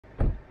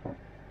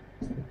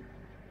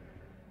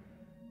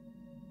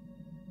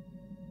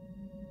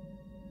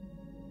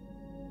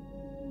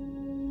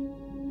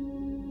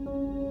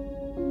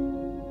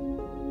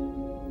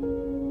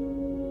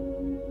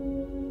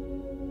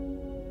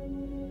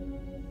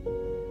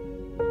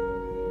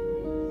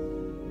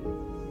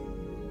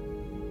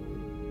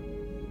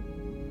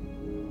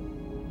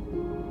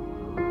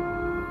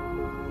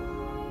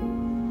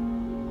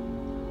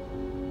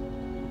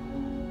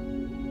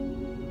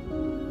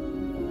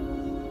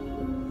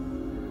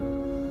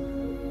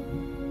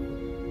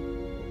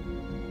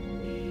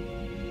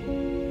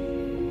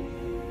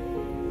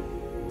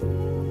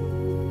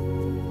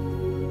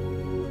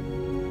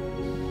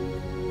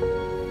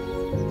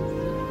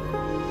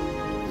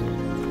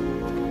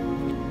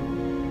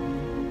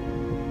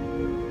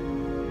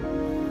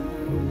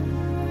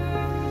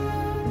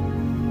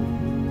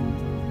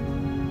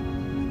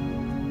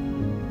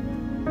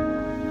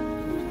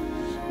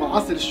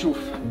معاصر الشوف.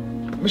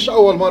 مش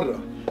أول مرة،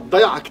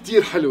 ضيعة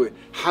كتير حلوة،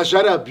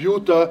 حجرة،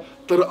 بيوتها،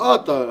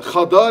 طرقاتها،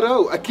 خضارة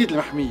وأكيد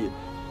المحمية.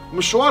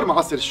 مشوار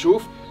معاصر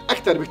الشوف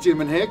أكثر بكتير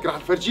من هيك، رح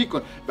نفرجيكم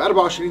ب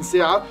 24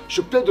 ساعة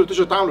شو بتقدروا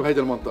تجوا تعملوا بهيدي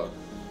المنطقة.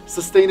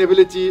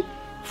 Sustainability,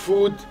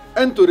 food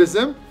and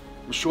tourism.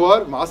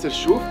 مشوار معاصر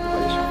الشوف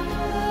ببلش.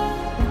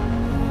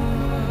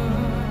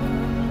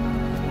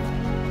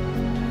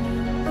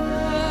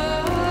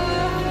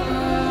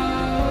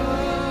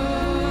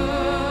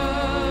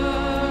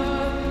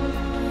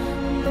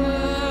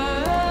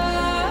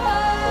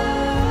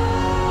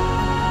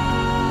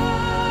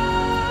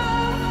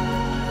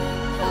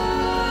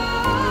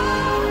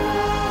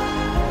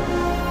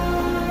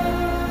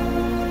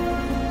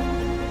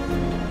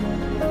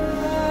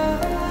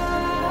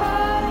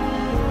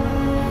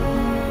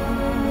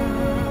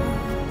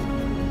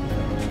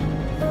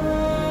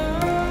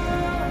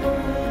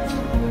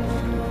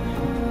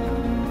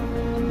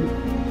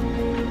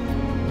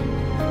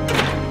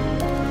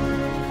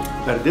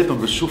 برديتهم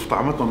بالشوف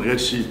طعمتهم غير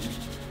شيء،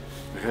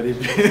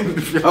 غريبين.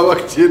 في هوا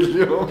كثير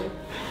اليوم.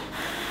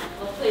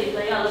 بسيطة،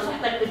 يلا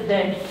صحتك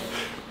قدامي.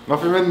 ما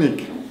في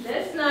منك.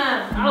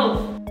 تسلم، عوف.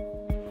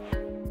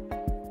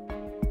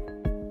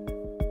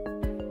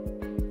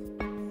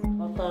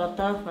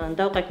 بطاطا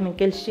ندوقك من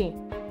كل شيء.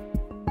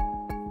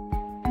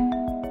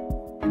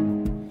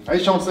 أي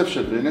شلون صيف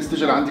شتري؟ الناس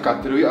تيجي لعندك على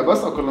الترويقة بس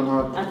أو كل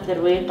نهار؟ على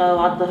الترويقة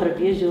وعلى الظهر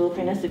بيجوا،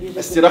 في ناس بيجوا.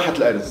 استراحة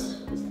الأرز.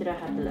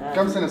 استراحة الأرز.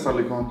 كم سنة صار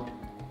لك هون؟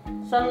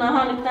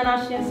 صرنا هون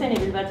 22 سنة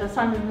بالبيت،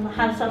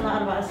 صرنا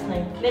 4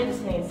 سنين، 3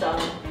 سنين صار.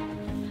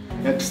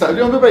 يعني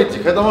بتستقبليهم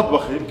ببيتك، هذا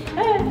مطبخك؟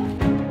 ايه.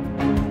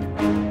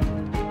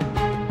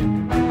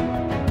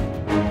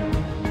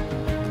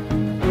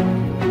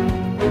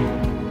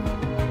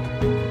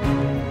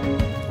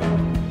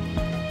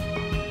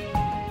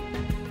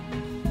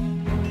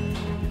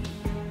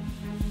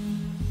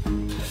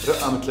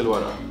 رقة مثل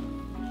الورقة.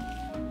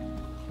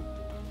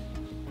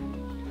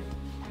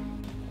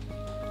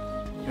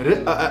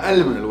 رقة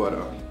أقل من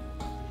الورقة.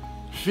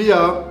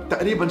 فيها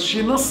تقريبا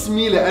شي نص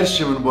ميلة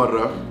قرشة من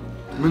برا،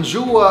 من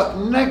جوا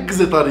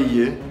نكزة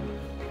طرية،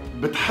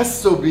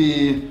 بتحسوا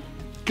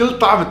بكل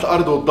طعمة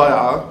الأرض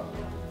والضيعة.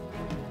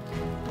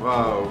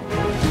 واو.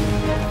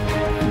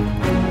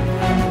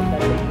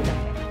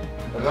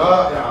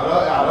 رائع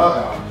رائع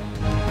رائع.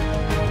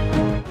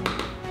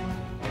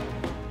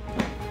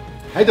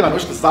 هيدا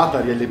منقوشة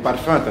الزعتر يلي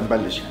بارفان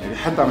تنبلش، يعني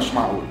ريحتها مش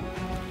معقول.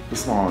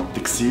 اسمعوا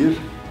التكسير.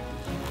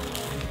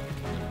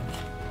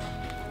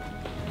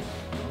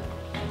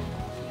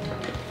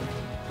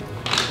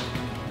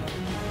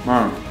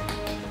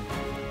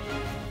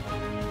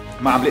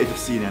 ما عم لاقي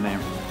تفسير يعني.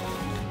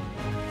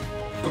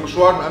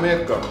 مشوار من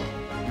امريكا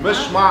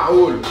مش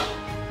معقول.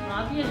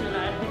 ما بيجوا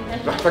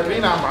لعندك. رح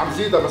تفكريني عم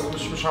زيدها بس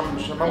مش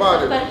ما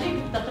بعرف.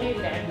 برجيك التقرير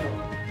اللي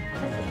عندهم.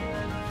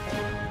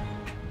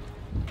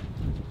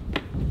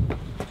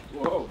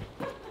 واو.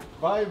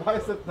 باي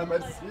ستنا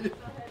ميرسي.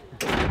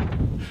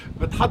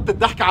 بتحط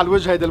الضحكة على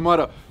الوجه هيدي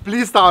المرة،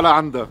 بليز تعالوا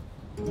لعندها.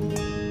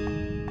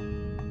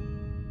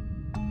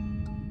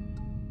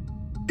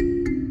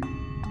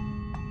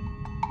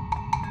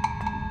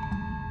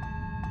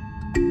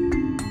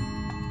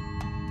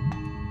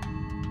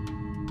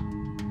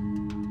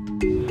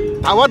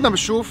 تعودنا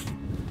بنشوف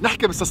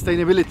نحكي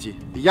بالسستينابيلتي،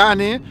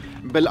 يعني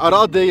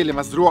بالاراضي اللي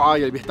مزروعه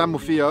اللي بيهتموا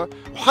فيها،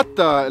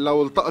 وحتى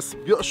لو الطقس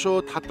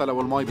بيقشط، حتى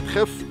لو المي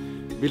بتخف،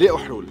 بيلاقوا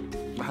حلول.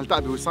 رح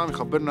نلتقي بوسام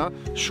يخبرنا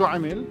شو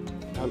عمل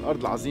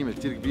هالارض العظيمه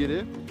كثير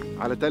كبيره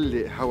على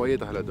تل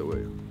هوايتها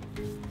هالقدويه.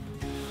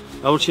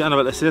 اول شيء انا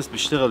بالاساس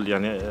بشتغل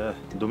يعني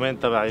الدومين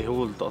تبعي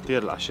هو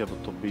تقطير الاعشاب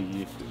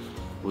الطبيه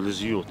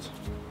والزيوت،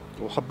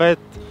 وحبيت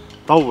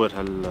طور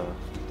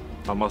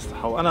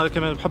هالمصلحه، وانا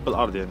كمان بحب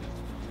الارض يعني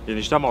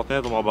اجتمعوا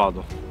اثنيناتهم مع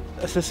بعضهم.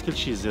 اساس كل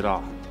شيء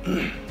الزراعه.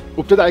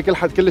 وبتدعي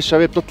كل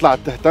الشباب تطلع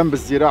تهتم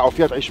بالزراعه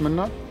وفيها تعيش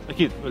منها؟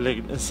 اكيد،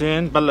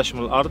 الانسان بلش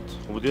من الارض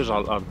وبده يرجع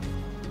للارض.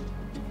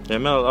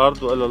 يعني من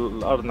الارض والى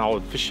الارض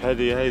نعود، فيش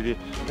هيدي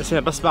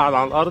الانسان بس بعد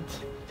عن الارض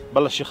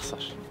بلش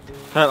يخسر.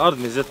 هاي الارض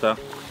ميزتها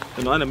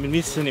انه انا من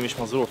 100 سنه مش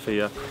مزروع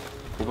فيها،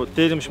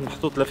 وبالتالي مش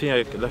محطوط لا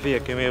فيها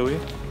كيماوي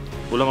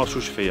ولا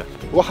مرشوش فيها.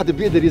 واحد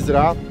بيقدر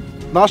يزرع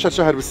 12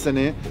 شهر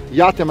بالسنه،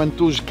 يعطي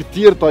منتوج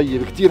كثير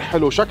طيب كثير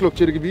حلو شكله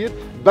كثير كبير،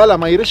 بلا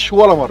ما يرش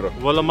ولا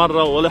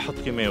مره ولا يحط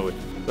كيماوي.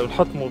 لما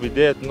نحط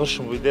مبيدات،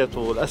 نرش مبيدات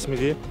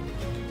والاسمده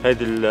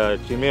هيدي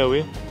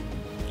الكيماوي،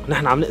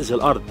 نحن عم نأذي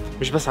الارض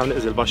مش بس عم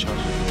نأذي البشر.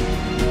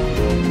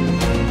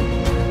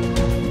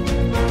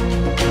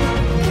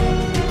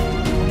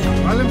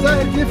 معلم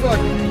زاهر كيفك؟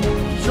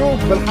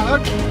 شوف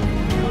بلحقك؟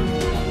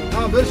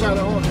 برجع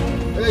لهون.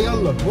 ايه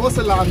يلا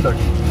وصل لعندك.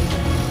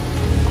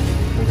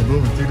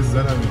 مخضوم كثير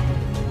الزلمه.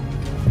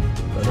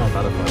 انا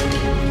اتعرف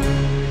عليه.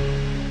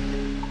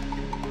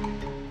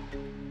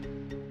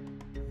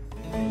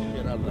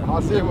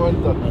 عاصم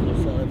وانت؟ اهلا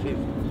وسهلا فيك.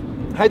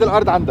 هيدا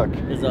الارض عندك؟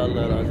 اذا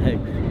الله يرضى هيك.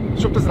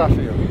 شو بتزرع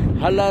فيها؟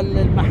 هلا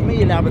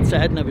المحميه اللي عم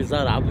بتساعدنا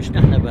بزراعه، مش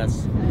نحن بس.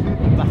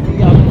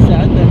 المحميه عم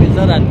بتساعدنا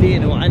بزرع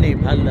تين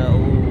وعنب هلا،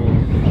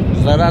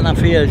 وزرعنا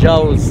فيها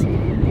جوز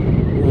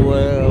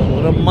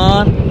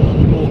رمان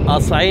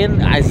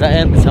وقاصعين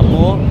عزائين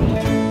بسموه.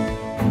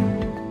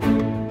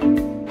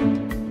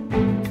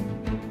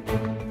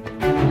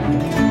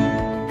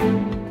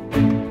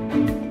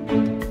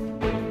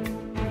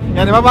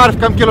 يعني ما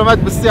بعرف كم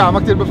كيلومتر بالساعة، ما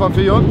كثير بفهم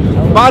فيهم،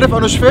 بعرف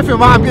انه شفافي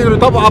وما عم بيقدروا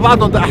يطبقوا على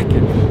بعضهم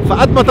احكي،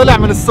 فقد ما طلع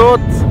من الصوت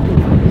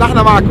نحن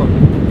معكم.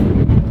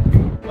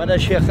 وانا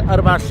شيخ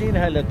 4 سنين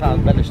هي اللي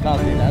بلش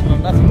تعطي لانه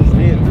الناس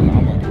صغير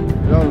بالعمر.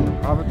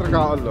 يلا عم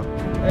بترجع اقول له.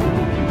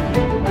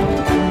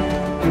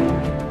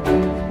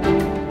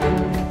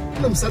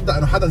 انا مصدق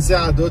انه حدا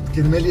ساعده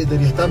كرمال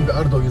يقدر يهتم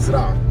بارضه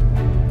ويزرعها.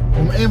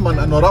 ومآمن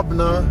انه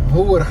ربنا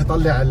هو رح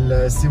يطلع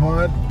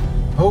الثمار،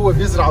 هو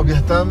بيزرع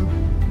وبيهتم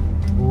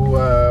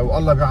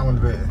والله بيعمل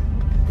الباقي.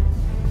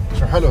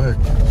 شو حلو هيك،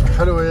 شو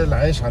حلو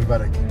العيش على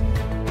البركه.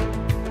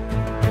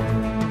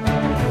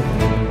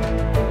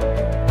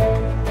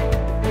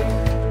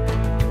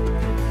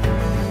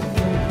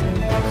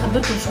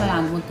 خبركم شوي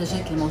عن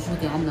المنتجات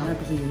الموجودة عندنا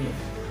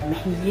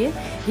بالمحمية.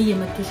 هي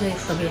منتجات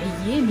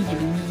طبيعية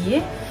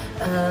 100%،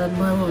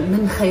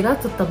 من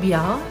خيرات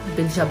الطبيعة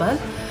بالجبل.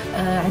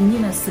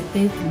 عندنا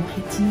الستات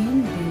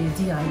المحيطين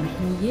بضيعة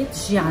المحمية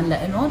تشجيعا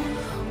لإلهم،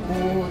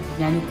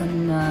 ويعني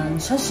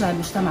نشجع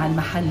المجتمع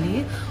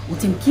المحلي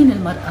وتمكين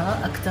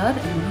المرأة أكثر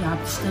إنه هي عم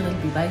تشتغل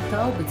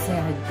ببيتها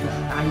وبتساعد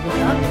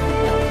عائلتها.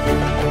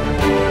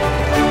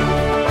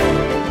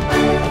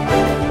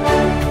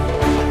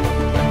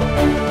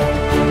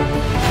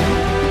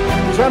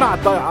 جانا على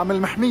الضيعة من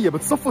المحمية،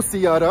 بتصفوا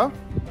السيارة،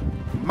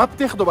 ما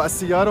بتاخدوا بقى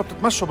السيارة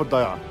وبتتمشوا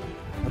بالضيعة.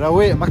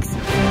 رواق مكسي.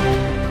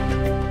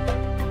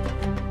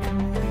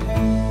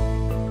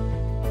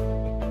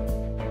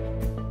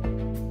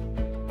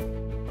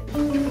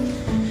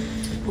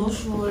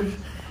 بونجور،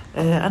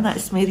 أنا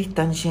اسمي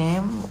ريتا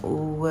نجام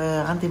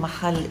وعندي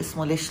محل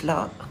اسمه ليش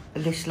لا.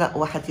 ليش لا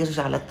واحد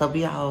يرجع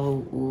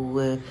للطبيعة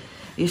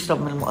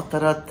ويشرب من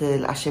المقطرات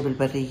الأعشاب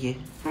البرية.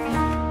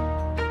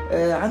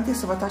 عندي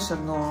 17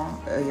 نوع،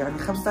 يعني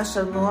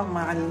 15 نوع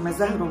مع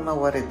المزهر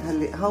والموارد.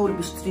 هلا هول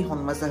بشتريهم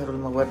المزهر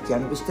والموارد،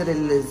 يعني بشتري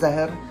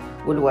الزهر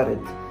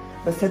والورد،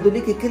 بس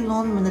هدوليك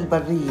كلهم من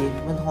البرية،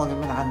 من هون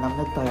من عنا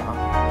من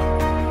الضيعة.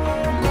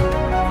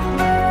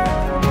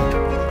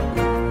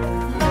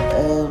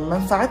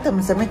 منفعتها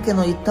من زمان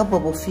كانوا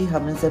يتطببوا فيها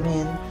من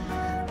زمان،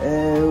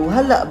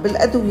 وهلا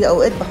بالأدوية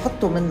أوقات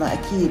بحطوا منها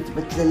أكيد،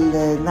 مثل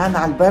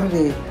النعنع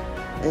البري.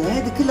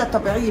 هذه كلها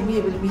طبيعية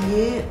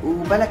 100%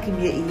 وبلا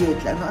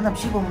كيميائيات، لأنه أنا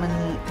بجيبهم من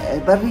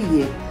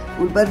برية،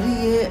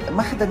 والبرية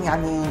ما حدا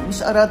يعني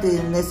مش أراضي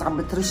الناس عم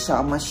بترشها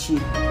أو ماشي.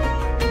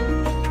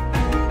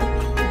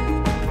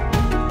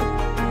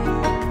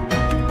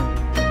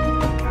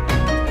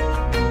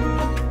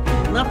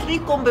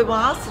 نطليكم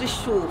بمعاصر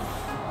الشوف،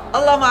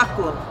 الله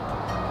معكم.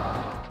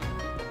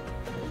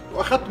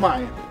 واخذت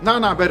معي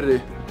نعنع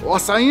بري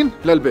وقصعين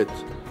للبيت،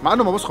 مع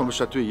انه ما بسخن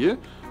بالشتوية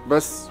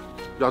بس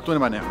بيعطوني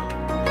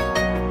مناعة.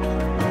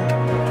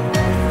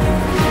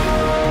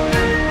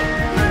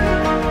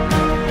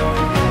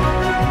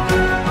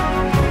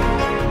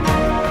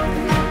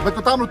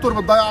 بدكم تعملوا تور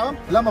بالضيعة؟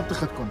 لا ما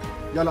بتاخدكم،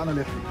 يلا انا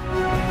لاحق.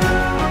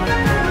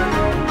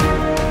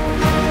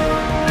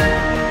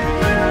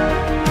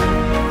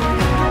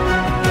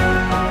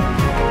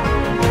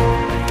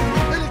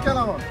 اللي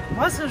كلامك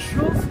مصر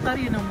الشوف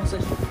قرية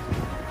نموذجية،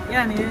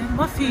 يعني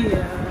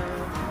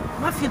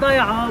ما في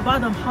ضيعة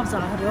بعدها محافظة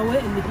على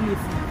الرواق اللي هي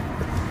فيه.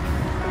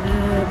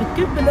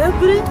 بتكب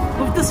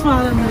الإبرة وبتسمع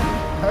على النبي.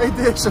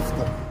 هيدي هيك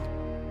شفتها.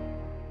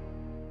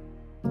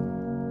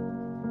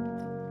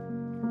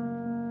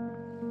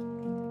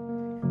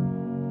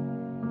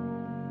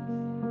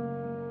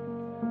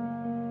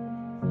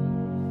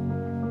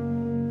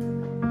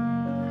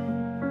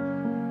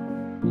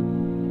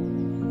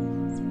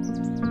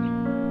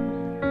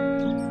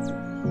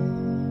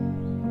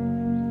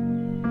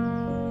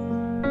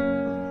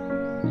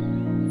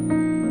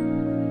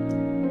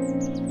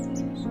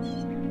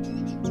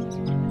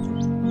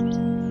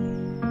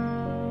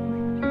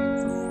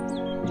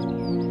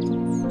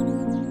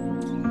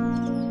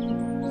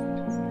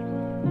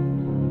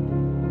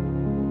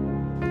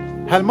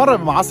 هالمرة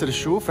بمعاصر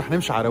الشوف رح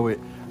نمشي على رواق،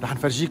 رح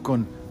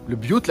نفرجيكم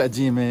البيوت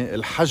القديمة،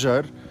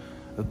 الحجر،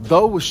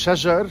 الضوء،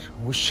 الشجر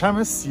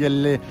والشمس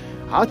يلي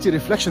عاطي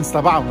ريفلكشنز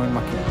تبعهم من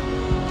المكان.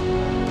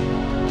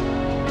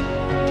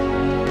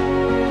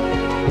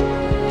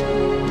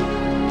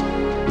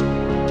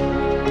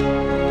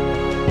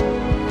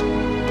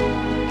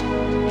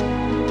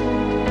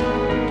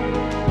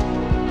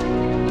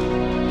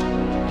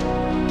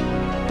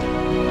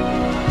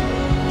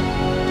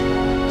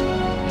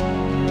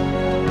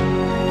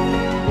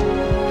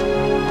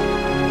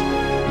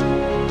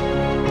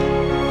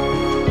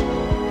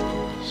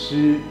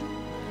 شيء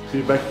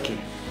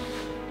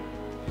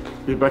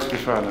ببكي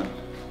فعلا،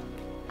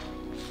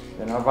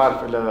 يعني ما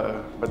بعرف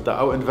الا بدها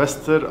او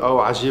انفستر او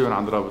عجيب من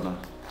عند ربنا،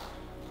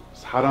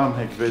 بس حرام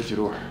هيك بيت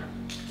يروح،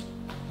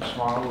 مش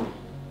معقول.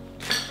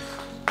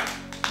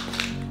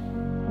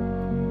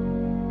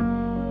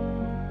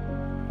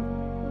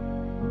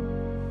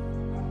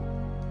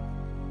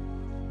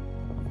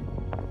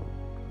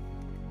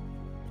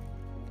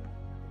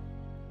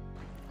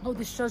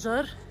 هودي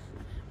الشجر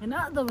من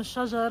أقدم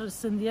الشجر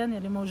السنديان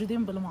اللي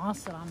موجودين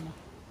بالمعاصر عنا.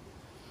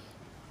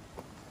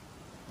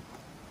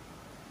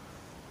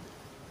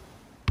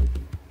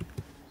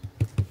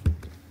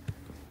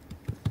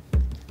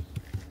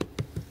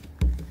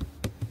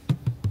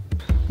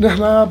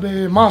 نحن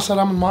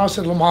بمعصرة من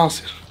معاصر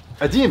المعاصر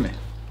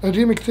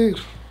قديمة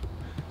كتير.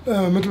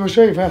 مثل ما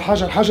شايف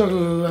هاي حجر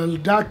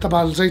الدعك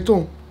تبع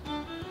الزيتون.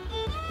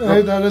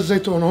 هيدا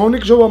للزيتون.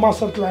 هونيك جوا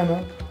معصرة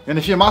العنب.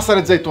 يعني في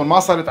معصرة زيتون،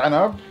 معصرة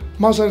عنب،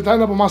 معصرة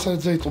عنب ومعصرة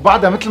زيتون.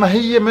 وبعدها مثل ما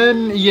هي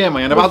من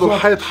ايامها، يعني بعده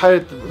الحيط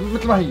حيط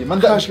مثل ما هي، ما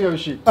ندقش فيها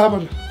بشيء.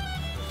 ابدا.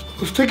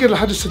 بفتكر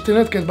لحد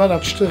الستينات كانت بعدها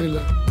بتشتغل.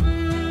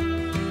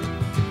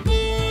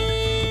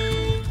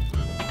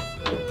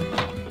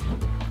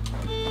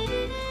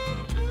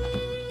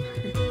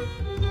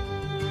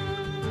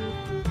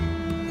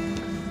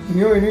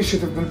 نيو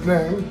انيشيتيف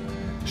بلبنان،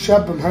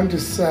 شاب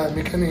مهندس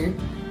ميكانيك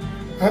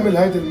عمل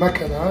هيدي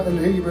المكنه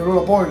اللي هي بيقولوا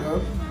لها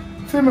بويلر.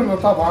 في منها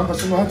طبعا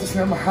بس المهندس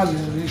نعمل محل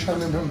اللي هي شغله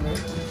مهمه.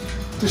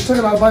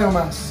 بتشتغل على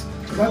البايوماس،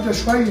 بدها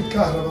شويه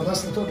كهرباء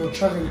بس لتقدر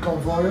تشغل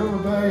الكونفوير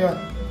والباقي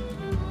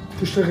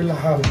تشتغل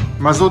لحالها.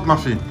 مازوت ما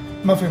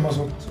في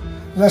مازوت.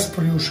 less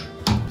pollution.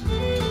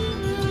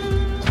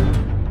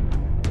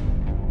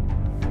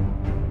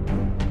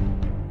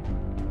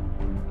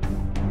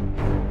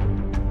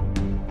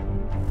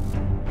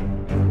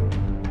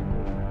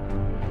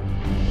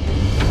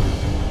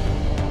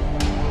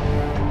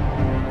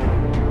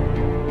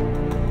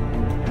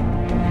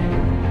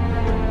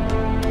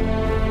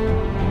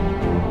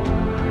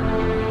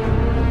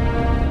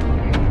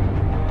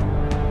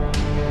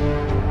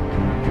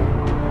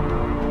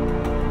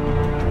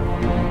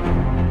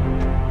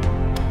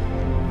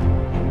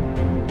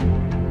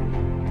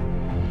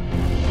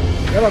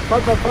 يلا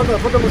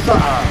تفضل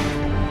مساعة.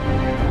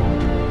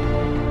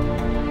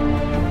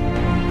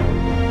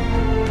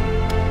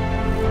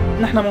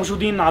 نحن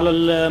موجودين على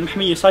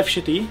المحمية صيف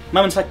شتي،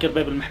 ما بنسكر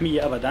باب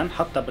المحمية ابدا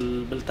حتى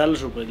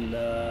بالثلج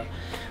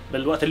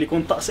بالوقت اللي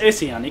يكون طقس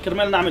قاسي، يعني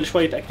كرمال نعمل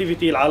شوية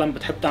اكتيفيتي. العالم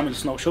بتحب تعمل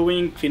سنو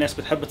شوينج، في ناس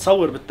بتحب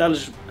تصور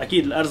بالثلج.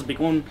 اكيد الارز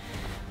بيكون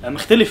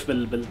مختلف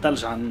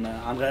بالثلج عن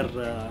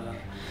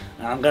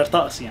غير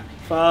طقس يعني،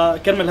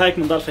 فكرمال هيك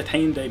بنضل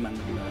فاتحين دائما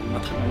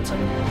المدخل ما بنسكر.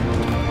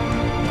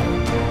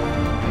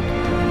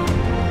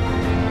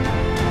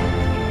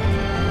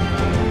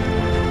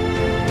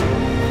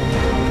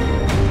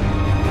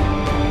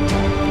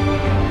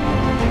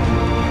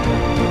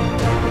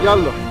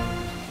 يلا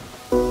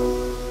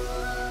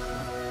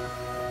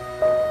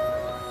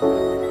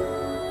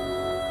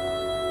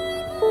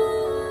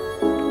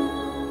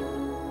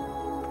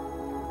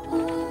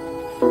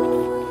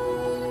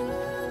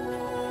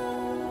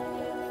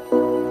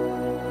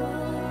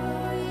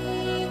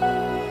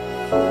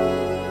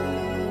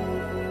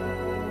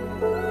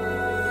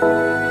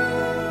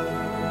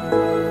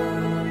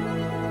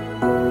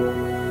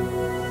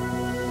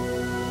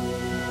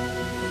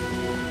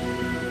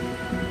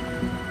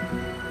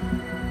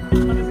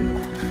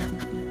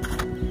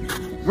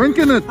وين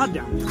كنت؟ هدي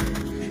عم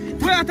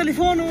وقع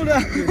تليفونه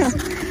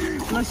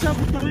للشاب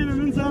اضطرينا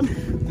ننزل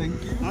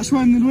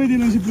عشوائي من الوادي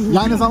لنجيب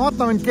له. يعني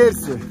زمطنا من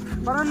كارثة.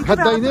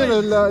 هديناه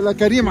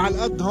لكريم على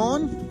القد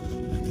هون،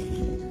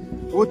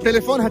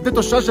 والتليفون هديته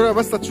الشجرة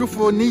بس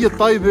تشوفوا النية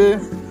الطيبة،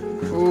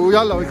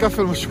 ويلا ونكفي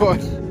المشوار.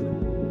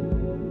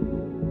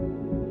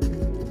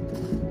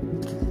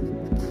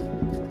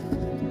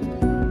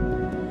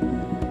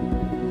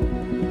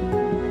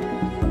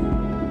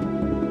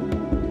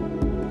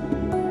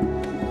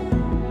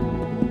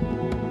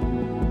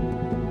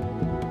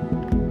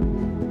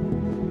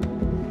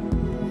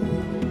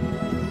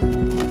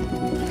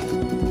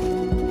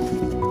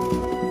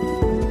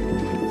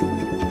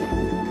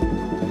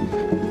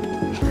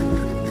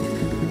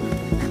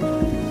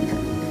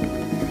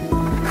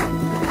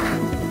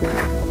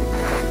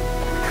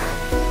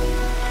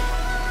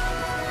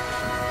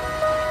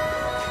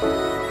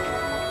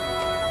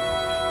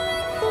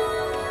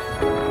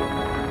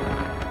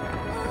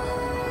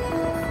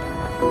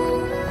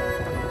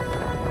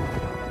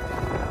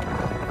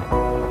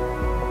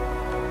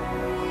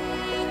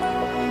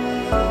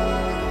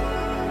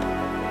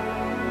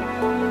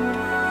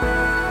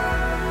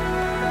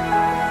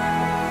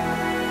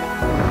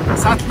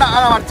 ساعة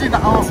تنقى مرتين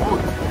نقى مظبوط.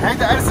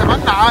 هيدا أرزة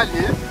منا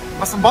عالية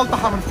بس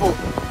مبلطحة من فوق،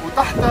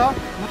 وتحتها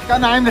مثل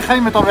كأنها عاملة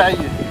خيمة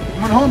طبيعية،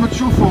 ومن هون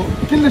بتشوفوا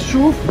كل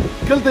الشوف،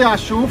 كل ضياع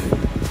الشوف،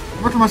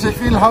 ومثل ما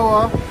شايفين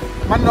الهواء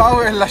منه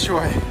قوي إلا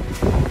شوي.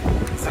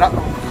 زرق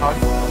ومنخال.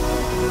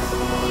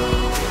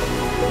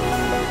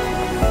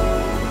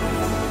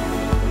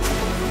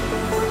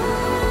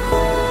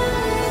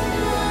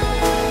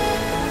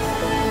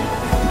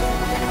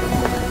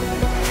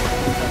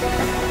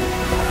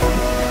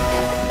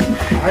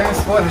 هاي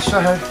اسبوع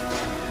هالشهر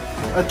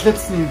 3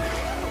 سنين،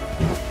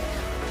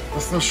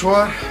 بس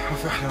مشوار ما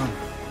في احلى منه.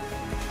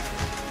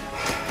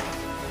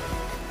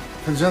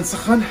 فنجان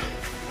سخن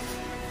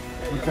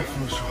ونكفي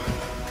المشوار.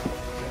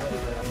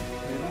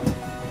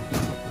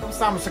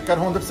 بستعمل سكر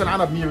هون، دبس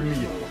العنب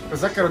 100%.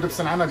 بتذكروا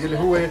دبس العنب يلي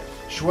هو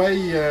شوي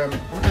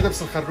مثل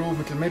دبس الخروب،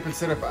 مثل ميبل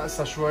سيرب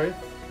اقسى شوي.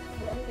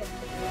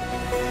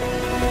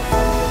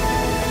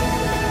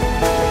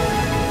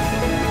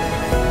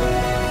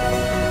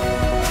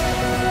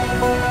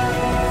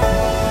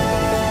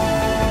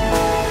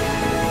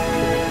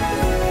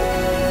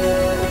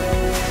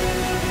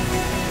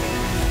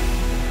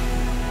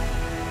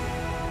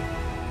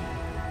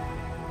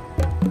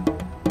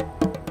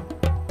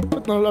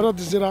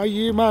 الأراضي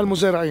الزراعية مع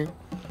المزارعين.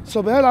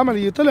 بهاي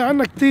العملية طلع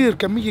عنا كتير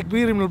كمية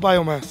كبيرة من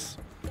البايوماس،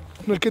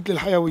 من الكتلة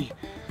الحيوية.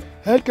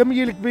 هاي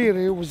الكمية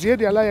الكبيرة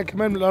وزيادة عليها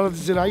كمان من الأراضي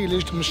الزراعية اللي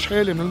اجت من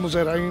الشحالة من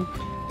المزارعين،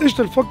 اجت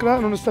الفكرة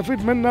إنه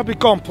نستفيد منها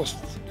بكومبوست.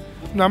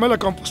 بنعملها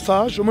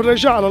كومبوستاج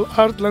وبنرجعها على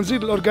الأرض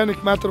لنزيد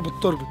الأورجانيك ماتر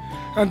بالتربة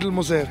عند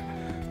المزارع.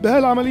 بهاي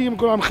العملية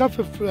بنكون عم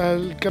نخفف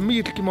كمية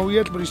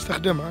الكيماويات اللي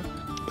بيستخدمها.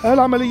 بهاي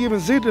العملية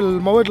بنزيد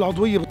المواد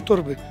العضوية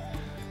بالتربة.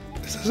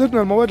 إذا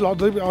زدنا المواد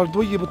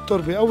العضوية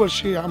بالتربة، أول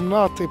شيء عم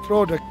نعطي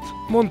برودكت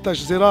منتج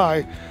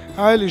زراعي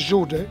عالي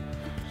الجودة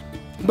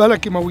بلا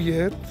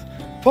كيماويات.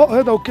 فوق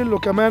هذا وكله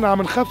كمان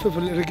عم نخفف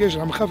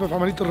الإريجيشن، عم نخفف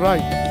عملية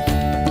الري.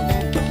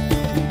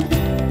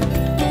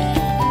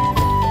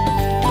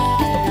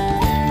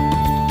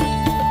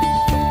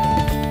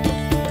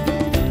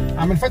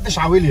 عم نفتش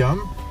على ويليام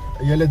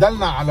يلي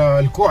دلنا على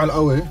الكوع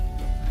القوي.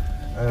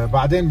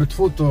 بعدين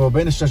بتفوتوا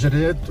بين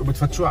الشجرات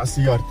وبتفتشوه على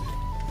سيارتي.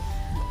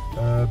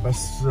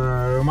 بس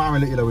ما عم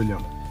الاقي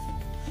لويليام،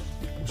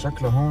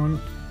 وشكله هون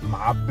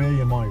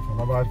معباية مي،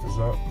 فما بعرف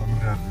اذا ما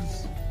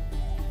بنغرز.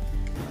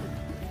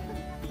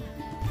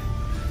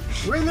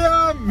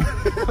 ويليام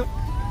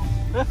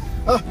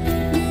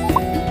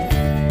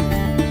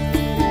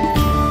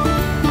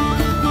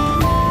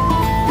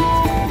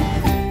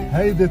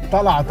هيدي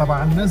الطلعة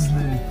تبع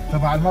النزلة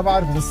تبع ما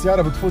بعرف اذا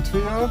السيارة بتفوت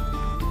فيها،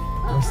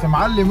 بس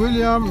معلم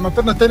ويليام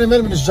نطرنا تاني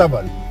ميل من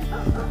الجبل.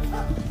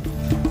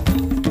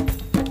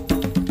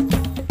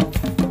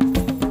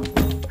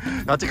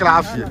 يعطيك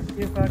العافية.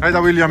 هيدا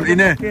ويليام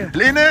الإناك.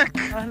 الإناك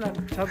اهلا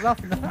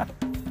شرفنا.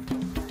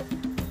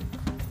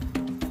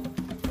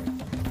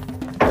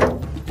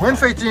 وين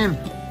فايتين؟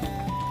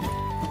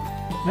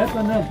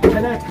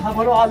 هيك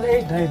حفروا على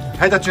الايد.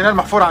 هيدا تونيل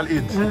محفور على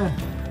الإيد.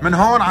 من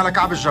هون على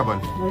كعب الجبل.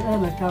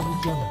 على كعب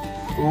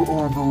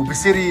الجبل.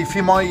 وبصير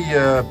في مي،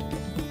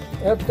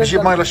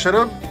 بجيب مي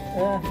للشرب؟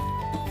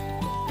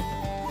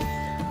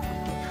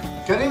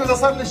 كريم إذا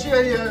صار لي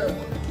شيء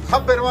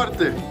خبر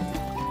مرتي.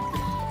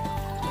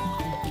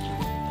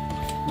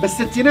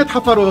 بس الستينات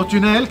حفروا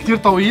تونيل كتير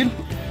طويل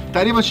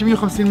تقريبا شي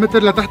 150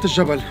 متر لتحت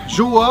الجبل،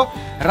 جوا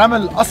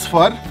رمل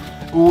اصفر،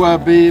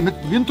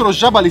 وبينطروا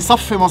الجبل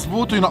يصفي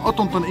مزبوط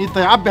وينقطهم تنقيط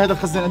تيعبي هذا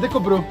الخزان. قد ايه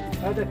كبره؟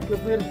 هذا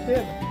كبير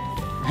كثير،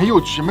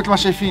 هيوج مثل ما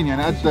شايفين،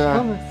 يعني قد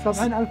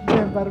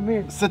 70,000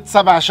 برميل،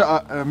 6-7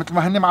 شقق مثل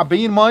ما هن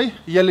معبيين مي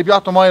يلي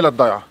بيعطوا مي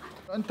للضيعه.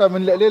 انت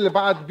من القليل اللي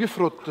بعد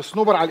بيفرط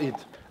صنوبر على الايد.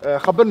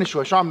 خبرني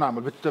شوي شو عم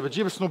نعمل؟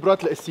 بتجيب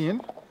الصنوبرات القاسيين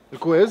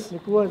الكواز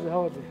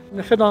هودي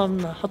ناخذهم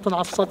نحطهم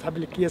على السطح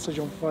بالاكياس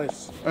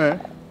جنفايس.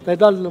 ايه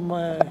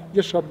تيضل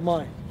يشرب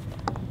مي.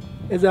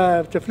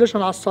 اذا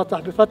بتفلشهم على السطح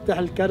بفتح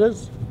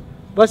الكرز،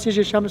 بس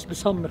يجي الشمس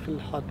بسمخ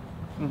الحد.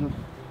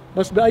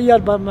 بس باي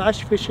ما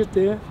عادش في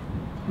شتاء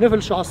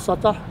نفلشوا على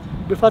السطح،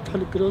 بفتحوا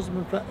الكرز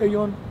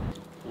بنفقيهم.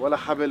 ولا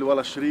حبل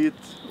ولا شريط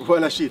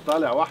ولا شيء،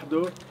 طالع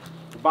وحده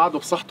وبعده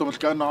بصحته مثل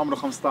كانه عمره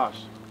 15.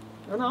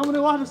 انا عمري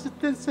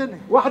 61 سنه.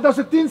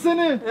 61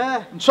 سنه؟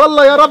 ايه ان شاء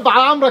الله يا رب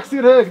على عمرك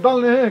يصير هيك،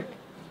 ضلني هيك.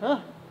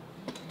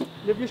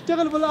 اللي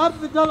بيشتغل بالارض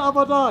بضل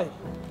ابضاي.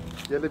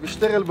 يلي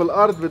بيشتغل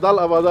بالارض بضل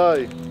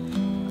ابضاي.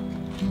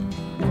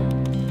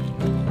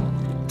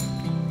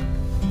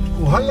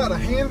 وهلا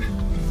رايحين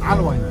على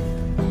الواينري.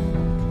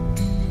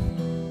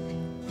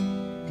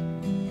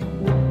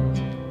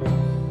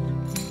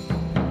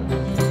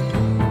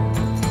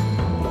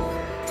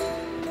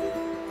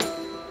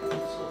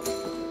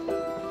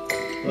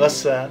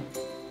 غسان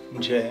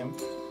جيم.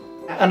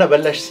 أنا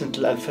بلشت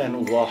سنة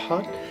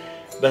 2001،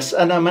 بس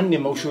أنا ماني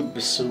موجود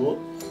بالسوق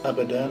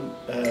أبداً.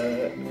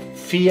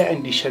 في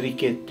عندي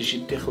شركات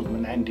تجي تاخذ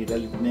من عندي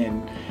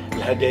للبنان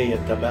الهدايا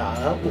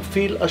تبعها،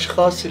 وفي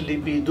الأشخاص اللي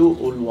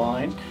بيذوقوا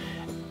الواين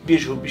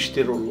بيجوا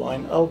بيشتروا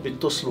الواين أو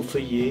بيتصلوا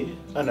فيي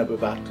أنا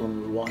ببعث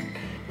لهم الواين.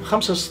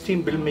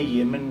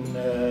 65% من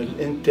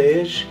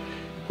الإنتاج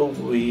هو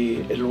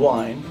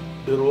الواين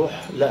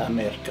بيروح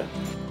لأمريكا.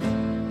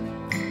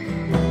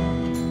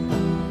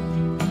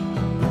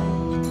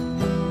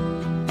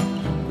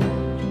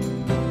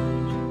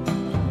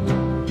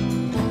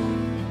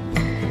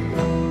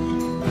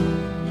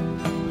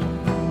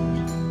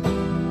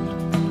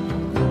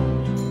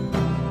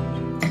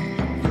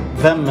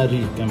 فان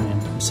ماري كمان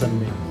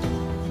مسمى.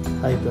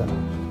 هيدا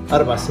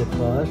 4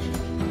 سيباج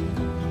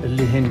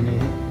اللي هن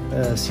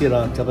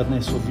سيرا كابرنيه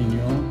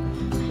سوفينيون،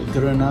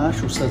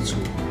 جرناش وساتسو.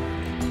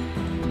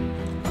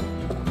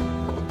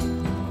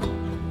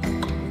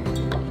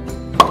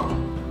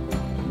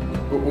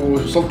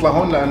 ووصلت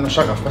لهون لانه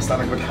شغف، بس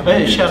لانك بتحبها.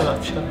 ايه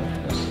شغف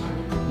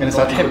يعني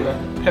ساعات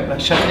بحبها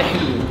شغله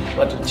حلوه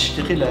وقت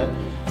بتشتغلها،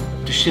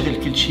 بتشتغل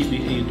كل شيء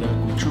بايدك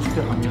وتشوف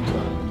كيف عم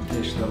يطلع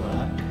الانتاج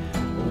تبعك.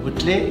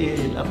 وبتلاقي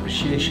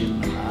الابريشيشن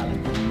من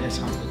العالم، الناس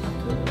عم تقول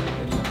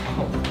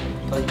لك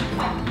طيب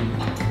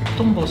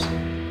بتنبسط.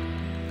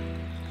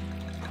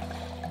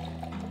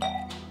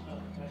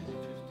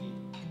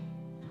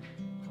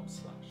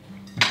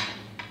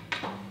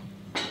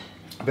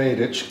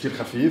 بايرتش كتير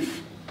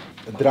خفيف،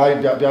 دراي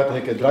بيعطي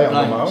هيك دراي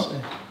اروما،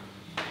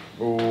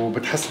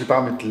 وبتحس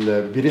بطعمة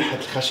بريحة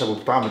الخشب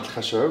وبطعمة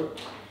الخشب.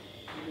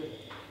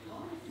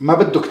 ما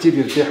بده كتير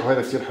يرتاح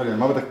وهذا كتير حلو، يعني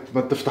ما بدك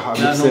تفتح قبل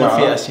ساعة لأنه ما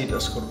في أسيد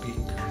أسكوربيك.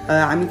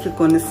 عملت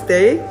لكم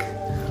ستيك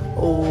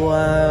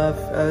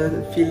وفيليه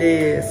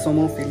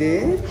سومون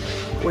فيليه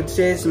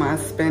ودجاج مع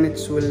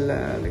السبانيتش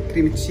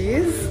والكريم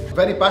تشيز.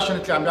 فيري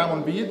باشنتلي عم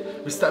بيعملوا بيض،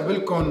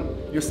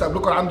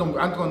 يستقبلوكم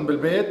عندكم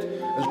بالبيت.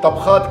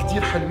 الطبخات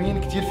كتير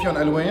حلوين، كتير فيهم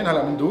الوان.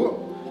 هلا بندوق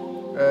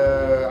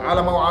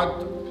على موعد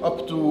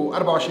اب تو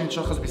 24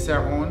 شخص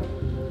بيساعوا هون،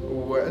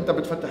 وانت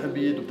بتفتح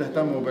البيض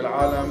وبتهتموا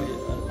بالعالم.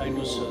 I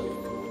do serve.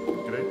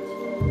 Great.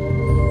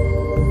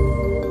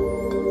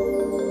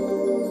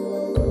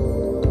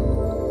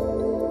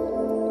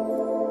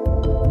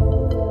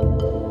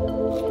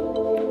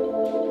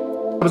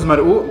 خبز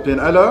مرقوق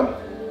بينقلى،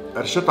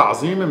 قرشتها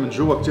عظيمة من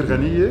جوا كتير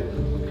غنية.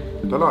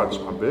 طلعت شو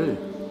حباية.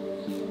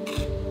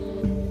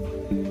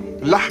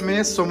 اللحمة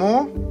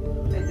السمو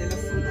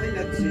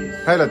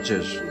هاي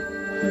للدجاج.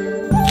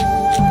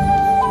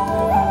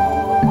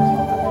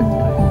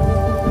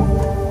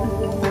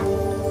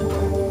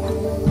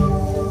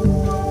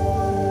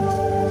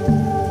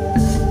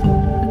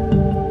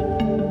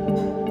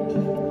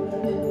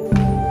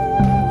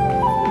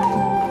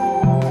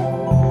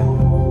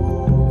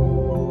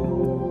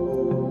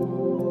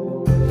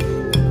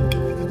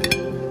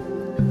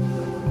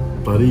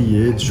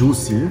 طرية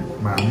جوسي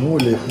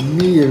معمولة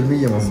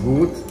 100%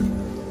 مظبوط،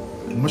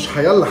 مش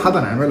حيلا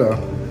حدا عملها،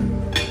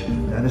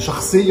 يعني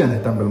شخصيا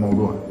اهتم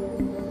بالموضوع.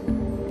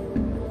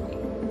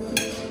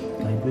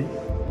 طيبة؟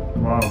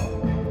 واو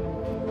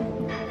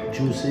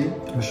جوسي؟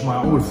 مش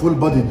معقول، فول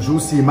بادي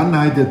جوسي،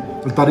 منا هيدي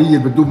الطرية اللي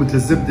بتدوب مثل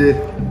الزبدة.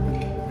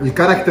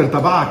 الكاركتر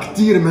تبعها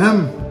كتير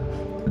مهم.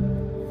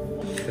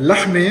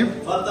 اللحمة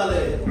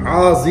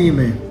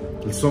عظيمة،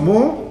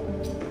 السمو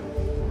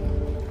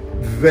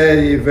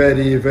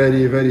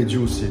very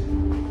juicy.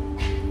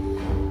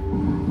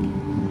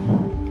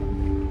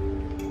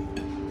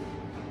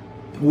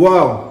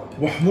 واو،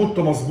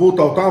 وحموضته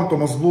مظبوطة وطعمته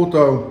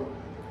مظبوطة.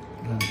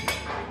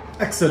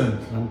 اكسلنت.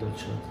 عنده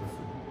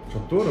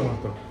شطورة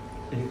مرتك.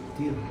 ايه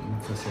كثير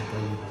نفسها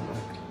طيب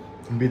الاكل.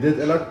 امبيداد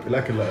الك،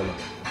 الاكل لإلك.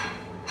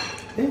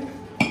 ايه؟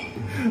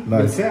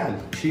 بالفعل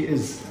شي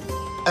از.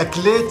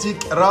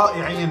 اكلاتك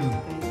رائعين،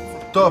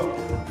 توب.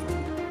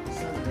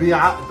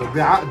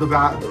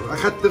 بيعقدوا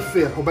اخذت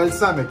تفاح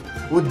وبلسمك،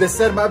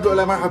 والدسر ما قبله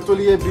الا ما حطوا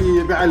لي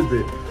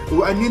بعلبه،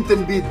 وقنينة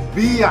البيض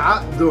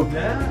بيعقدوا.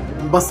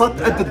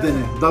 انبسطت قد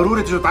الدنيا.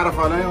 ضروري تيجوا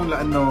تعرفوا عليهم،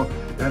 لانه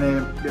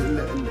يعني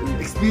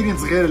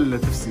الاكسبيرينس غير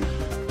التفسير.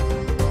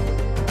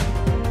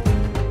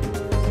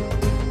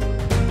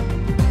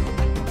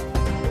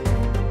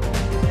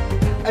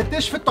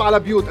 قديش فتوا على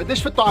بيوت،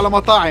 قديش فتوا على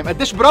مطاعم،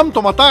 قديش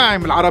برمتوا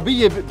مطاعم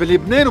العربيه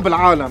بلبنان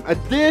وبالعالم،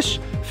 قديش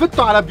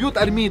فتوا على بيوت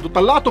ارميد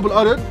وطلعتوا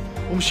بالارض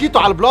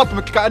ومشيتوا على البلاط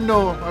مثل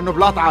كانه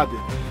بلاط عادي.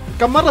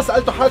 كم مره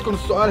سالتوا حالكم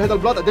السؤال، هذا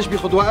البلاط قديش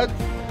بياخذ وقت؟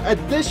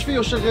 قديش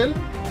فيه شغل؟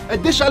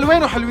 قديش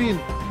الوانه حلوين؟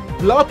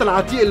 بلاط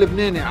العتيق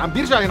اللبناني عم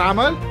بيرجع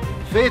ينعمل،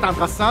 فايت عند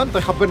غسان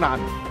تيخبرنا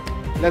عنه.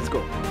 ليتس جو.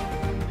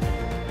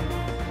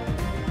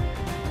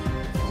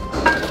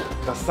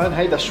 غسان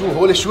هيدا شو؟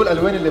 هول شو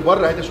الالوان اللي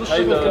برا؟ هيدا شو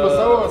الشغل كله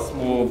سوا؟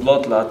 اسمه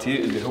بلاط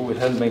العتيق، اللي هو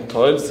الهاند ميد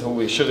تايلز،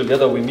 هو شغل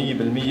يدوي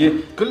 100%.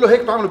 كله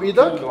هيك بتعمله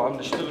بايدك؟ كله عم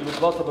نشتغل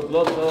ببلاطه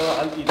ببلاطه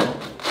على الايد.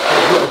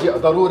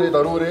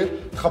 ضروري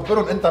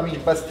تخبرهم انت مين،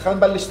 بس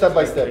خلينا نبلش ستيب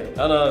باي ستيب.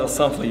 انا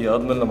غسان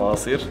فياض من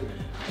المعاصر،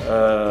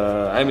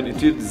 عامل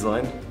انتير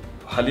ديزاين،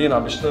 وحاليا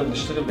عم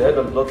نشتغل بهذا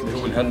البلاط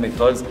اللي هو الهاند ميد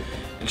تايلز.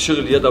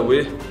 الشغل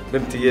يدوي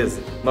بامتياز،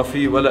 ما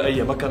في ولا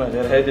اي مكنه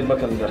غير هيدي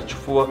المكنه اللي رح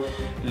تشوفوها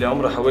اللي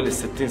عمرها حوالي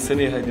 60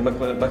 سنه. هيدي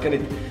مكنه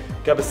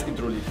كبس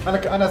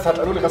هيدروليك. انا ساعه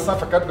قالوا لي غسان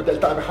فكرت بدي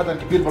التقي بحدا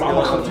كبير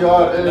بالعمر،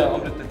 ختيار. لا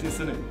عمري 30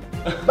 سنه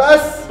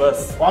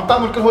بس وعم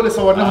تعمل كل هول اللي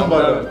صورناهم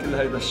برا. كل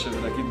هيدا الشغل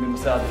اكيد من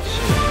مساعده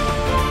الشغل.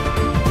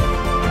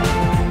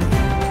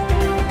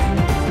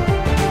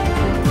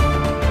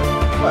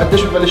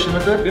 قديش ببلش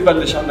المتر؟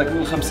 ببلش عندك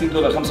من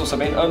 $50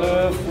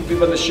 $75,000،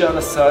 وببلش على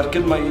السعر. كل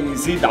ما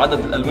يزيد عدد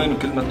الالوان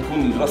وكل ما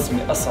تكون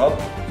الرسمه اصعب،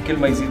 كل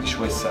ما يزيد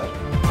شوي السعر.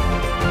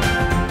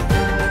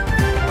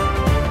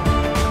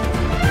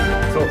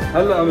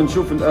 هلا عم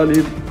نشوف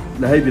الآلة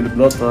لهيدي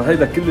البلاطه.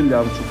 هيدا كل اللي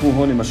عم تشوفوه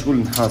هون مشغول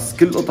نحاس،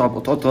 كل قطعه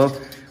بقطعتها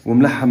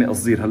وملحمه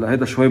قصدير. هلا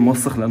هيدا شوي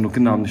موسخ لانه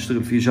كنا عم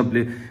نشتغل فيه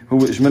جبله، هو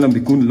اجمالا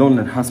بيكون لون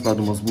النحاس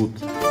بعده مزبوط.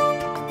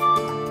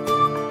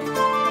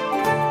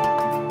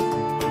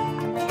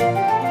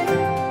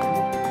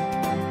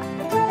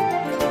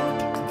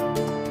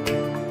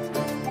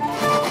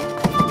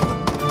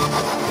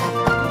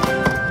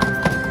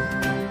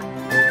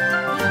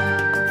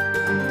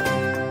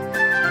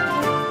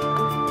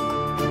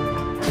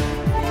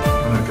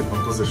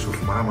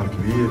 شوف معمل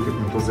كبير،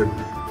 كنت منتظر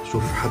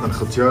شوف حدا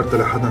ختيار،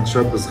 طلع حدا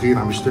شاب صغير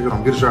عم يشتغل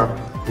وعم بيرجع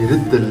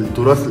يرد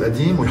التراث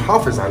القديم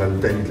ويحافظ على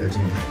التقاليد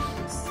القديمه.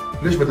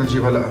 ليش بدنا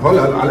نجيب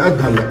هلا على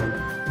قد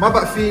هلا؟ ما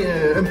بقى في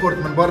امبورت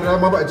من برا،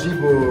 ما بقى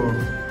تجيبوا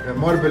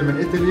ماربل من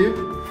ايطالي،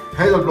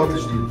 هيدا البلاط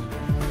الجديد.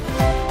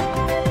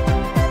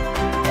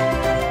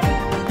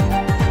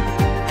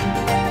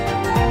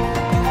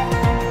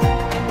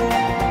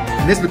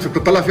 الناس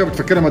بتطلع فيها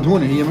بتفكرها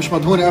مدهونه، هي مش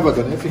مدهونه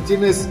ابدا. في كثير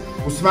ناس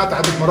وسمعت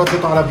عده مرات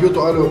بيطلعوا على بيوت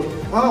وقالوا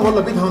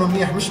والله بيدهنوا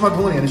منيح، مش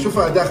مدهونه. يعني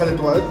شوفها قد ايه اخذت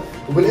وقت،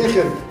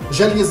 وبالاخر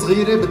جليه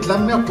صغيره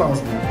بتلمع وبتطلع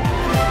مظبوط.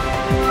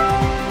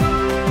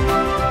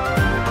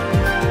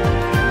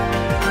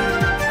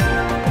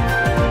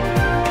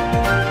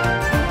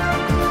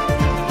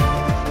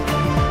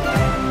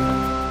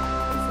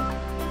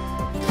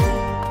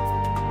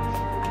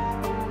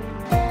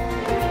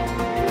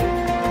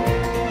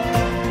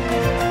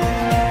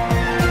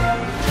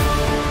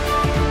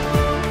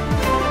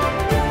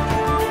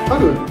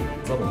 حلو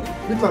طبعا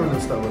بيطلع من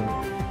المستقبل.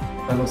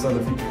 اهلا وسهلا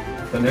فيك.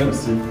 ثانيا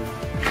ميرسي.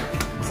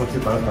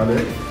 انبسطت تعرفت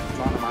عليك.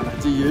 طلعنا معنا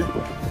هديه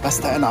بس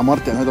تقنا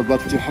عمارتي. هذا البلاط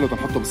كثير حلو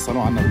تنحطه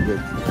بالصالون عندنا بالبيت.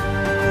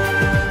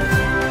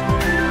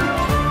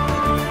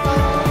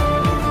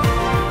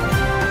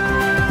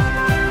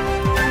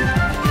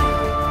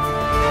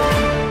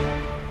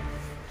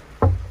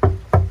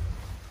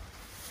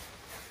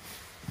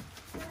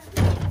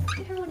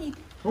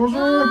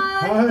 Bonjour.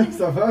 Hi,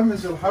 ça va,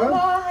 monsieur الحال؟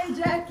 هاي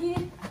جاكي.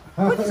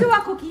 كنت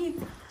جواكو كيف؟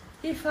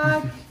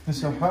 كيفك؟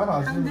 ماشي الحال؟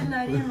 الحمد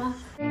لله ريما.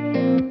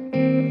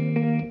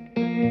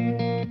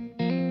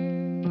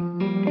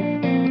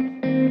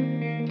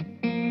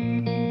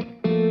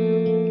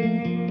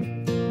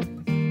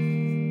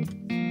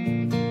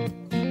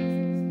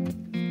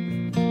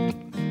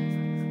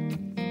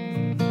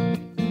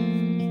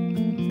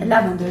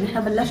 اللافندر،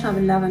 نحن بلشنا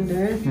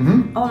باللافندر.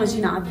 اول ما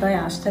جينا على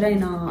الضيعه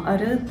اشترينا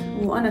ارض،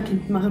 وانا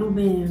كنت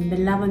مغروبه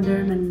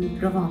باللافندر من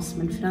بروفانس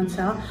من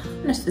فرنسا.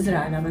 بلشت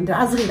ازرع لافندر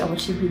على صغير اول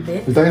شيء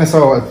بالبيت. التقينا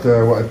سوا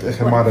وقت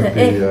اخر معرض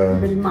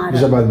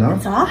بجبلنا،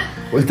 صح؟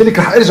 وقلت لك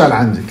رح ارجع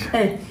لعندك.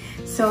 ايه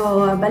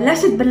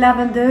بلشت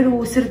باللافندر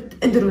وصرت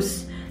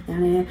ادرس،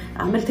 يعني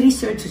عملت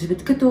ريسيرش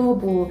وجبت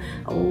كتب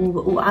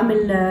وعمل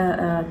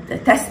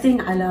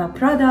تيستينج على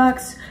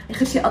برودكتس.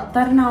 اخر شيء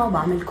قطرنا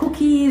وبعمل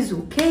كوكيز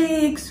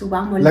وكيكس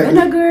وبعمل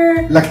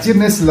فينيجر. لكثير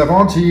ناس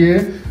اللافانت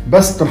هي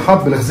بس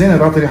تنحط بالخزانه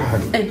بتعطي ريحه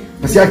حلوه. ايه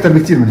بس هي اكثر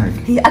بكثير من هيك.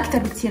 هي اكثر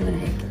بكثير من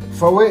هيك.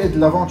 فوائد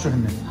اللافانت شو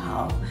هن؟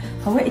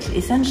 فوائد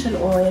الاسنشال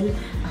اويل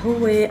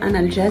هو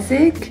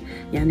انالجيزك،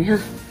 يعني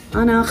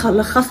انا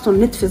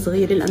لخصتهم نتفه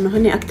صغيره لانه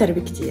هن اكثر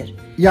بكثير.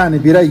 يعني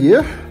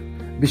بيريح،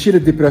 بيشيل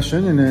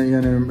الديبرشن،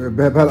 يعني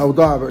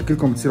بهالاوضاع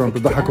كلكم بتصيروا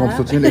بتضحكوا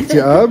مبسوطين.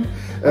 الاكتئاب،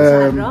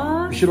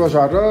 بيشيل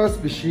وجع الراس،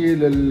 بيشيل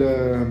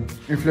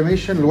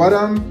الانفلاميشن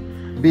الورم.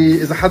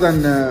 اذا حدا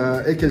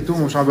اكل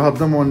توم ومش عم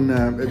بيهضمهم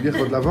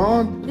بياخذ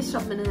لافاند،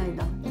 بيشرب من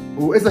هيدا.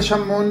 واذا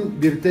شمهم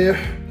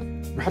بيرتاح،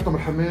 بحطهم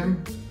بالحمام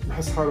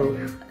بحس حاله.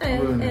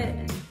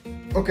 ايه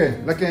اوكي.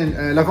 لكن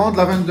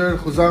لافندر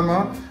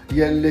خزامه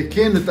يلي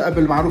كانت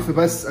قبل معروفه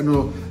بس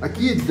انه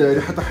اكيد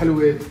ريحتها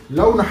حلوه،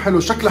 لونها حلو،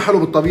 شكلها حلو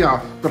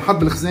بالطبيعه، بتنحط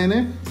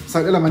بالخزانه،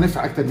 صار لها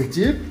منافع اكثر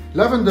بكثير.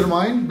 لافندر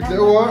ماين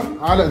بتلاقوها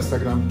على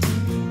انستغرام.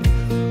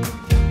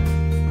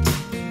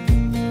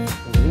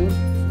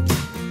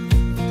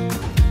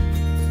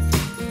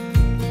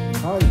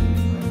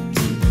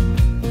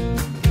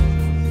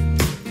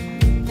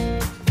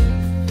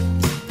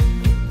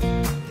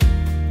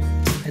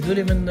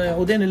 هدول من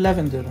عودين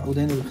اللافندر،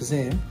 عودين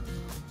الخزام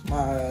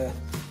مع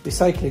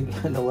ريسايكلينج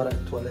لورق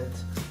التواليت،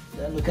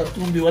 لانه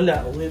الكرتون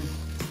بيولع وين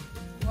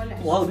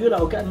وهذا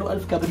بيولع وكانه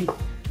 1000 كبريت،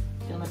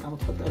 كانك عم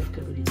تحط 1000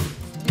 كبريت.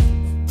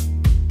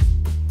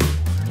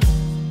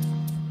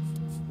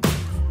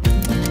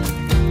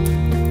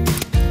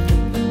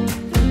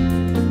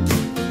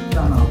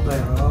 طلعنا على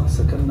الضيعه،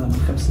 سكننا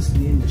من 5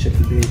 سنين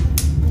بشكل بيت،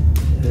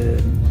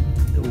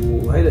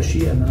 وهذا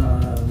الشيء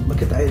انا ما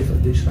كنت عارف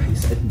قديش رح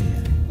يسعدني،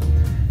 يعني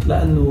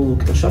لانه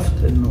اكتشفت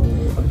انه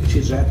قبل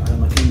شيء رجعت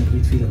على مكان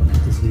ربيت فيه لما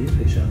كنت صغير.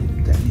 هي شغله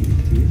بتعني لي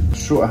كثير.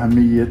 شو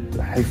اهميه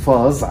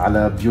حفاظ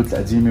على البيوت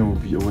القديمه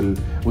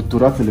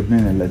والتراث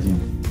اللبناني القديم؟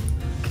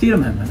 كثير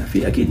مهم. هلا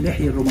في اكيد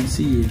الناحيه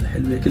الرومانسيه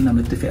الحلوه كلنا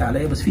بنتفق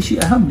عليها، بس في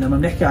شيء اهم لما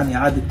بنحكي عن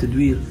اعاده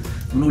تدوير،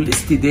 بنقول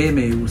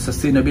الاستدامه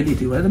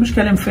والسستينابيلتي، وهذا مش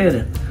كلام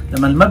فارغ.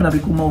 لما المبنى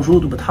بيكون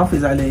موجود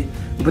وبتحافظ عليه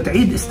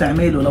وبتعيد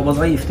استعماله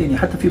لوظائف ثانيه،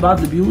 حتى في بعض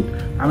البيوت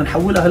عم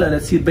نحولها هلا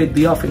لتصير بيت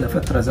ضيافه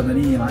لفتره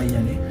زمنيه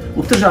معينه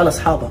وبترجع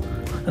لاصحابها.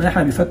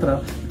 نحن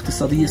بفتره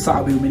اقتصاديه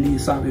صعبه وماليه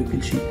صعبه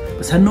وكل شيء،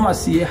 بس هالنوع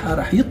السياحه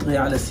رح يطغي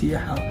على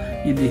السياحه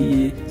اللي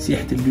هي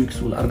سياحه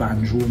اللوكس والاربع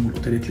نجوم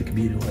والاوتيلات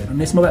الكبيره وغيرها.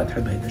 الناس ما بقى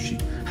تحب هذا الشيء،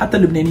 حتى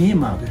اللبنانيين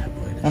ما عم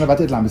يحبوا هذا الشيء. انا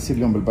بعتقد اللي عم بيصير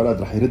اليوم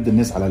بالبلد رح يرد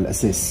الناس على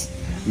الاساس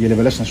يلي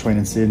بلشنا شوي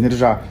ننساه،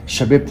 نرجع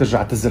الشباب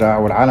ترجع تزرع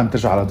والعالم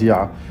ترجع على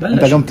ضيعه.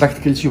 انت اليوم تركت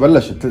كل شيء،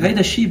 بلشت هيدا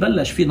الشيء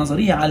بلش في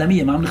نظريه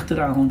عالميه ما عم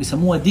نخترعها هون،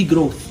 بسموها دي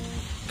جروث.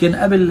 كان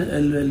قبل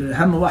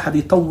هم الواحد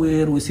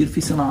يطور ويصير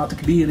في صناعات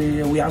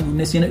كبيره ويعملوا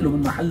الناس ينقلوا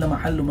من محل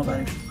لمحل وما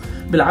بعرف شو.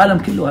 بالعالم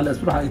كله هلا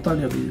بتروح على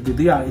ايطاليا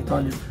بيضيع على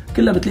ايطاليا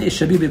كلها بتلاقي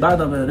الشبيبه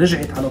بعدها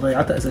رجعت على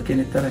ضيعتها اذا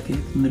كانت تركت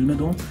من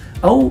المدن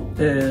او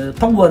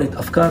طورت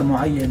افكار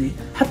معينه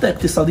حتى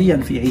اقتصاديا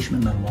في يعيش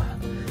منها الواحد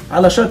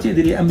على شرط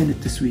يقدر يامن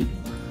التسويق.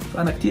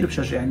 فانا كثير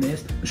بشجع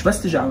الناس مش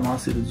بس تجي على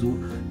معاصر تزور،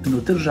 انه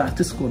ترجع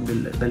تسكن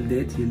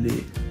بالبلدات اللي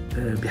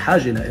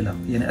بحاجه لها،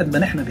 يعني قد ما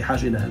نحن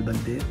بحاجه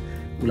لهالبلدات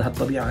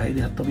ولهالطبيعه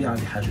هيدي، هالطبيعه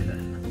بحاجه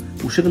لها.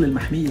 وشغل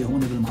المحميه هون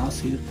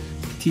بالمعاصر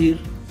كثير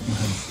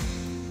مهم.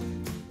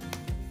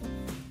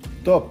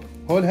 توب،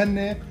 هول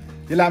هن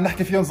يلي عم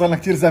نحكي فيهم صار لنا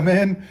كثير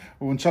زمان،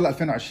 وان شاء الله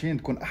 2020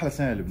 تكون احلى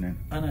سنه للبنان.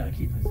 انا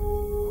اكيد.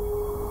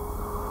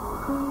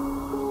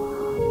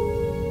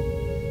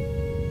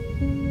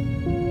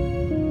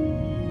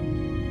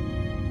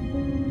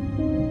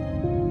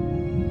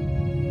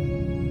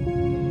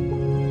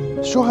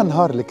 شو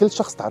هالنهار اللي كل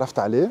شخص تعرفت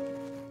عليه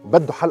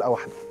بده حلقه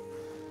واحده؟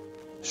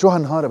 شو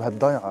هالنهار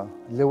بهالضيعه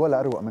اللي ولا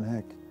اروق من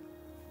هيك؟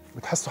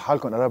 بتحسوا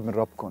حالكم قراب من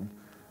ربكم.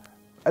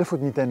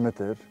 1200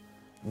 متر،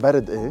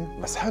 برد ايه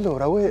بس حلو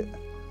رواق،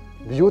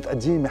 بيوت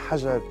قديمه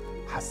حجر.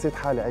 حسيت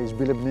حالي عايش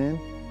بلبنان،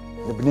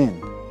 لبنان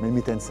من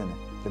 200 سنه،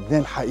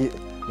 لبنان الحقيقي،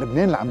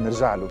 لبنان اللي عم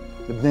نرجع له،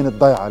 لبنان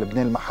الضيعه،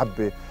 لبنان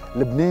المحبه،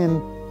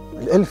 لبنان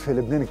الالفه،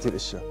 لبنان كثير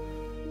اشياء.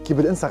 كيف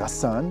بدي انسى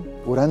غسان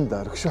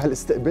ورندر، شو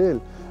هالاستقبال،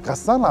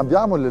 غسان عم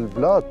بيعمل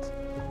البلاط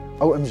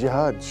او ام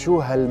جهاد، شو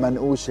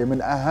هالمنقوشه،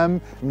 من اهم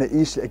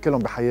مناقيش اللي اكلهم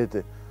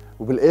بحياتي.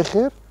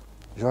 وبالاخر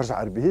جورج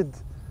عربيد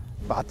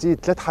بعطيه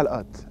 3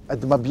 حلقات،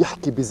 قد ما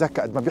بيحكي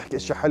بذكاء، قد ما بيحكي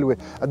اشياء حلوه،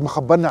 قد ما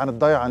خبرنا عن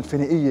الضيعه، عن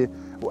الفينيقيه،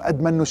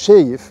 وقد ما انه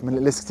شايف من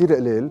القلاس كثير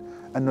قليل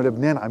انه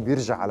لبنان عم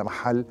بيرجع على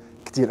محل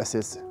كثير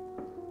اساسي.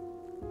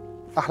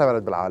 احلى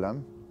بلد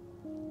بالعالم،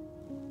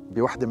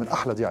 بوحده من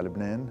احلى ضياع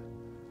لبنان.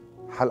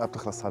 حلقه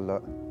بتخلص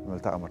هلا،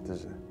 بنلتقى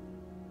مرتجه.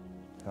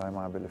 هاي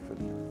معي بلف